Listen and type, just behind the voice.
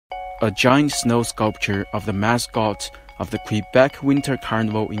a giant snow sculpture of the mascot of the Quebec Winter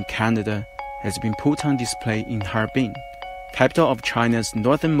Carnival in Canada has been put on display in Harbin, capital of China's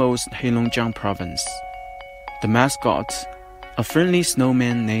northernmost Heilongjiang province. The mascot, a friendly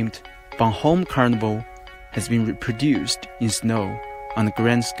snowman named Van Home Carnival, has been reproduced in snow on a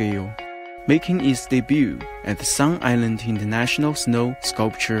grand scale, making its debut at the Sun Island International Snow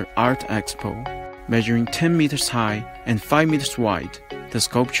Sculpture Art Expo. Measuring 10 meters high and 5 meters wide, the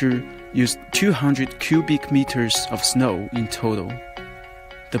sculpture used 200 cubic meters of snow in total.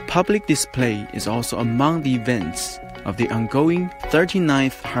 The public display is also among the events of the ongoing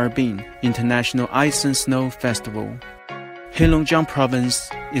 39th Harbin International Ice and Snow Festival. Heilongjiang Province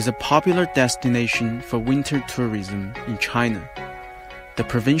is a popular destination for winter tourism in China. The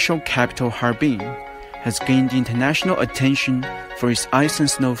provincial capital Harbin has gained international attention for its Ice and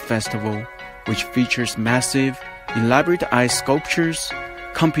Snow Festival, which features massive, elaborate ice sculptures,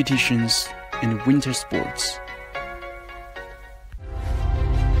 competitions, and winter sports.